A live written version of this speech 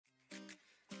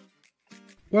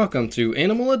Welcome to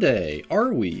Animal a Day,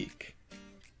 our week.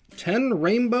 10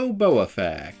 Rainbow Boa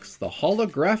Facts, the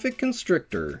Holographic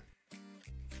Constrictor.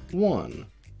 1.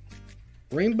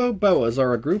 Rainbow boas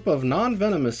are a group of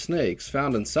non-venomous snakes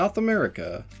found in South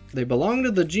America. They belong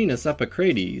to the genus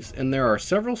Epicrates, and there are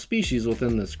several species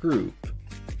within this group.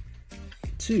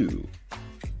 2.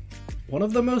 One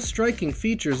of the most striking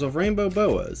features of rainbow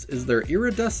boas is their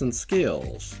iridescent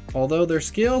scales. Although their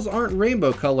scales aren't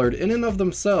rainbow colored in and of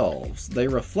themselves, they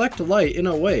reflect light in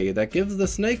a way that gives the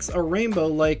snakes a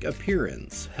rainbow-like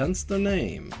appearance, hence the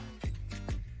name.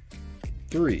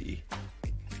 3.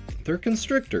 They're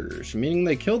constrictors, meaning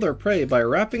they kill their prey by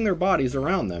wrapping their bodies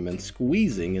around them and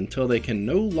squeezing until they can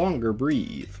no longer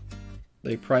breathe.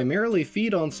 They primarily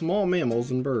feed on small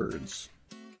mammals and birds.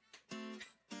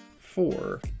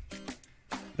 4.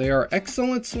 They are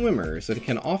excellent swimmers and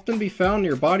can often be found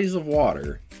near bodies of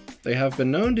water. They have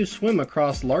been known to swim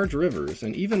across large rivers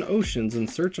and even oceans in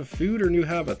search of food or new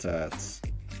habitats.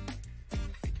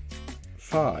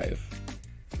 5.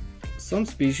 Some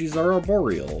species are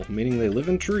arboreal, meaning they live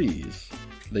in trees.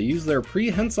 They use their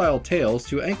prehensile tails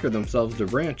to anchor themselves to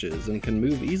branches and can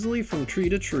move easily from tree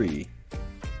to tree.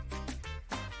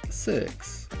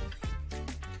 6.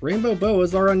 Rainbow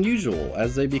boas are unusual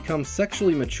as they become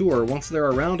sexually mature once they're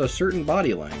around a certain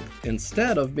body length,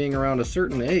 instead of being around a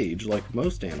certain age like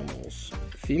most animals.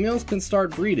 Females can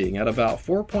start breeding at about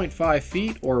 4.5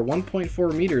 feet or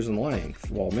 1.4 meters in length,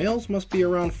 while males must be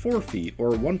around 4 feet or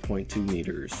 1.2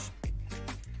 meters.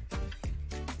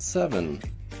 7.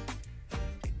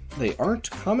 They aren't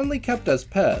commonly kept as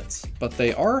pets, but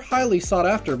they are highly sought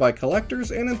after by collectors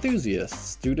and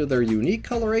enthusiasts due to their unique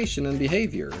coloration and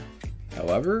behavior.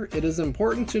 However, it is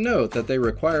important to note that they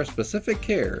require specific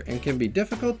care and can be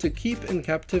difficult to keep in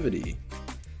captivity.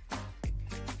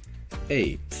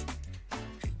 8.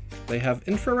 They have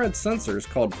infrared sensors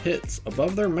called pits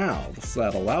above their mouths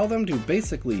that allow them to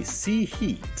basically see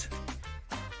heat.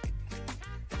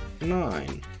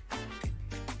 9.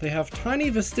 They have tiny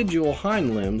vestigial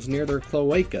hind limbs near their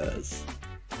cloacas.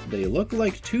 They look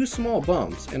like two small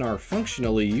bumps and are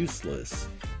functionally useless.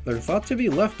 They're thought to be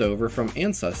left over from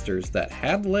ancestors that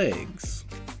had legs.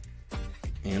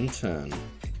 And 10.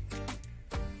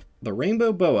 The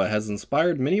rainbow boa has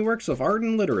inspired many works of art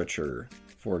and literature.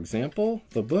 For example,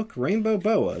 the book Rainbow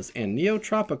Boas and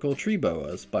Neotropical Tree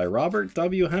Boas by Robert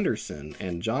W. Henderson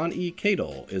and John E.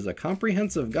 Cadle is a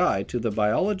comprehensive guide to the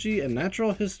biology and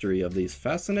natural history of these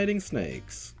fascinating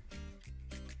snakes.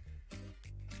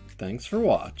 Thanks for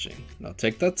watching. Now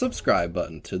take that subscribe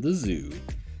button to the zoo.